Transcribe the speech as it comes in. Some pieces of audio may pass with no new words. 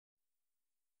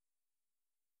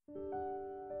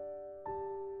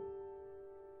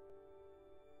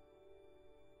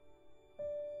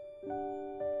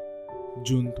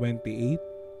June 28,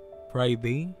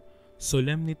 Friday,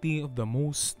 Solemnity of the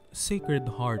Most Sacred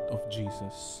Heart of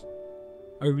Jesus.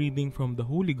 A reading from the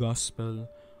Holy Gospel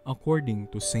according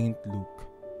to Saint Luke.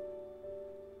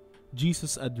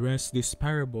 Jesus addressed this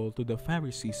parable to the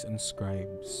Pharisees and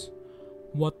scribes.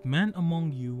 What man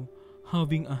among you,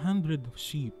 having 100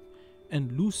 sheep,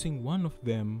 and losing one of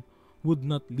them, would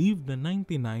not leave the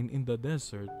 99 in the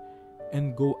desert,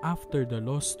 and go after the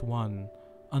lost one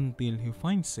until he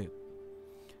finds it?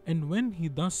 And when he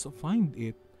does find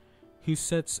it, he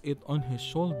sets it on his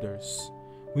shoulders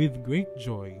with great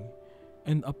joy.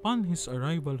 And upon his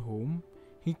arrival home,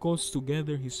 he calls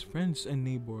together his friends and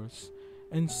neighbors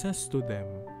and says to them,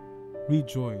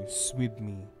 "Rejoice with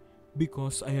me,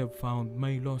 because I have found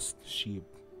my lost sheep."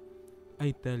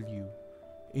 I tell you,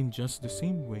 in just the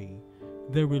same way,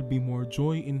 there will be more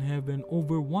joy in heaven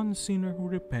over one sinner who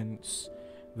repents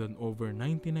than over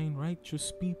 99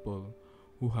 righteous people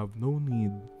who have no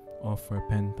need of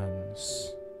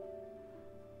repentance.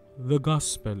 The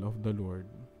Gospel of the Lord.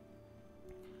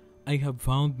 I have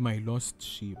found my lost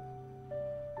sheep.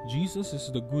 Jesus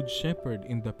is the good shepherd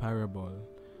in the parable.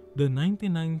 The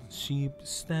 99 sheep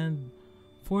stand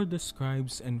for the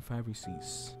scribes and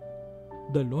Pharisees.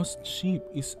 The lost sheep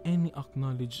is any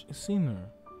acknowledged sinner,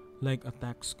 like a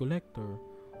tax collector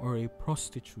or a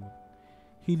prostitute.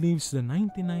 He leaves the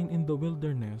 99 in the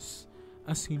wilderness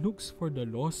as he looks for the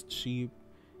lost sheep,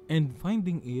 and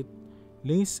finding it,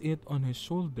 lays it on his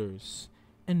shoulders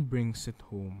and brings it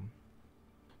home.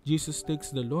 Jesus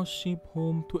takes the lost sheep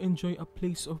home to enjoy a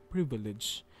place of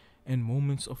privilege and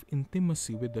moments of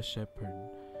intimacy with the shepherd.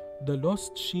 The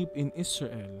lost sheep in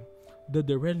Israel, the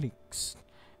derelicts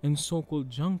and so-called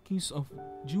junkies of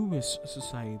Jewish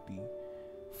society,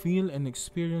 feel and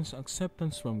experience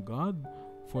acceptance from God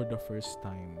for the first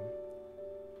time.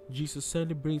 Jesus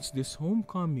celebrates this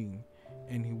homecoming,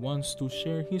 and he wants to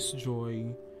share his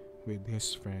joy with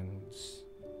his friends.